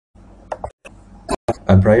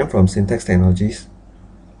I'm Brian from Syntax Technologies.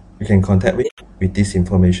 You can contact me with this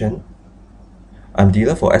information. I'm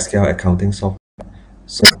dealer for SQL accounting software.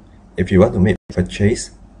 So if you want to make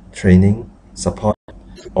purchase, training, support,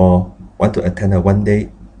 or want to attend a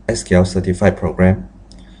one-day SQL certified program,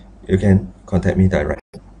 you can contact me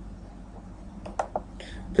directly.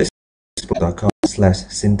 Please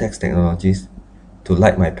facebook.com/syntax technologies to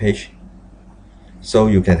like my page so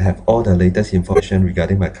you can have all the latest information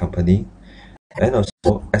regarding my company and also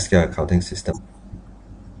SQL accounting system.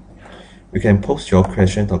 You can post your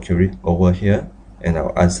question or query over here and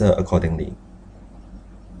I'll answer accordingly.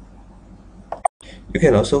 You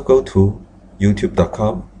can also go to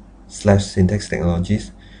youtube.com/syntax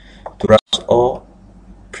technologies to browse all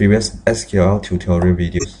previous SQL tutorial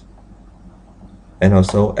videos and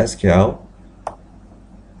also SQL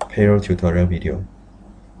payroll tutorial video.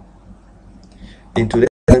 In today's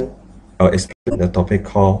lesson, I'll explain the topic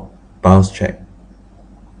called bounce check.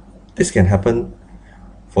 This can happen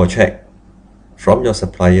for check from your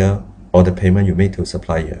supplier or the payment you made to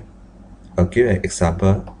supplier. I'll give an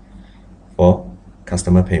example for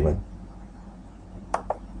customer payment.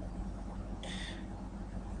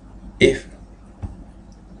 If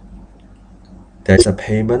there is a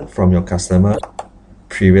payment from your customer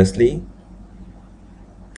previously,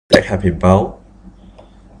 check have been bounced,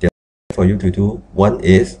 the other thing for you to do, one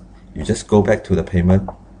is you just go back to the payment,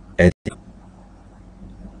 edit,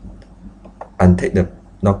 untake the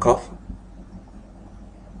knockoff,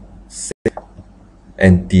 save,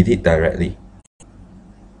 and delete directly.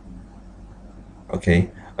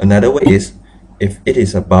 Okay, another way is if it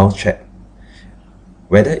is a bounce check,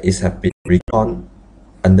 whether it has been reckoned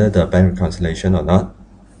under the bank reconciliation or not.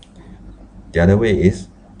 The other way is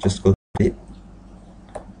just go to it,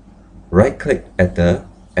 right click at the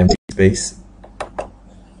empty space,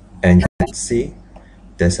 and you can see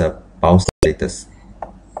there's a bounce status.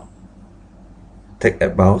 Take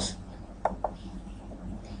that bounce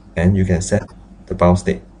and you can set the bounce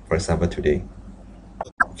date, for example today.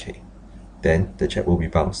 Okay, then the check will be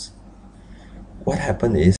bounced. What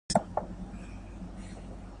happened is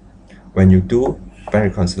when you do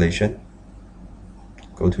bank reconciliation,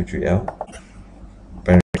 go to GL,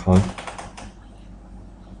 bank recon,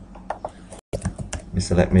 we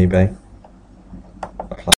select Maybank,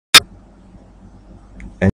 apply,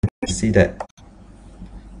 and you can see that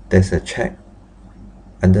there's a check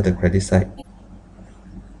under the credit side.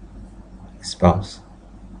 It's bounced.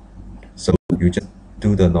 So you just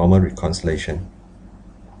do the normal reconciliation.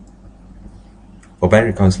 For bank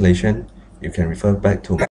reconciliation, you can refer back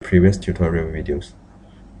to my previous tutorial videos.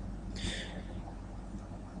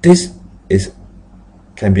 This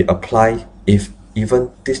can be applied if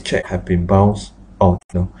even this check have been bounced or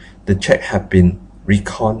the check have been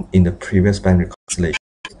reconned in the previous bank reconciliation.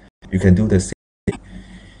 You can do the same thing.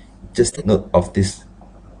 Just take note of this.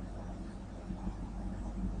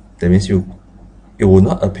 That means it will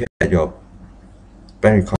not appear at your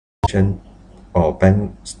bank reconciliation or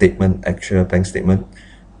bank statement, actual bank statement,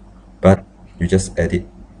 but you just edit.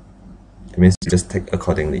 It means you just take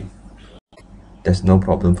accordingly. There's no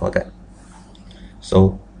problem for that.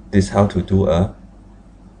 So this is how to do a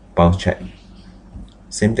bounce check.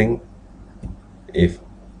 Same thing if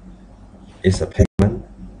it's a payment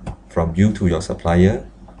from you to your supplier,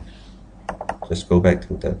 just go back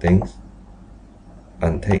to the things,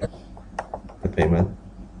 untake the payment,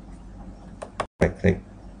 right click.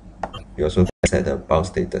 You also can set the bounce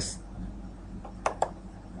status.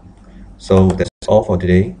 So that's all for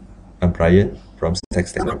today. I'm Brian from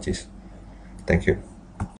Syntax Technologies. Thank you.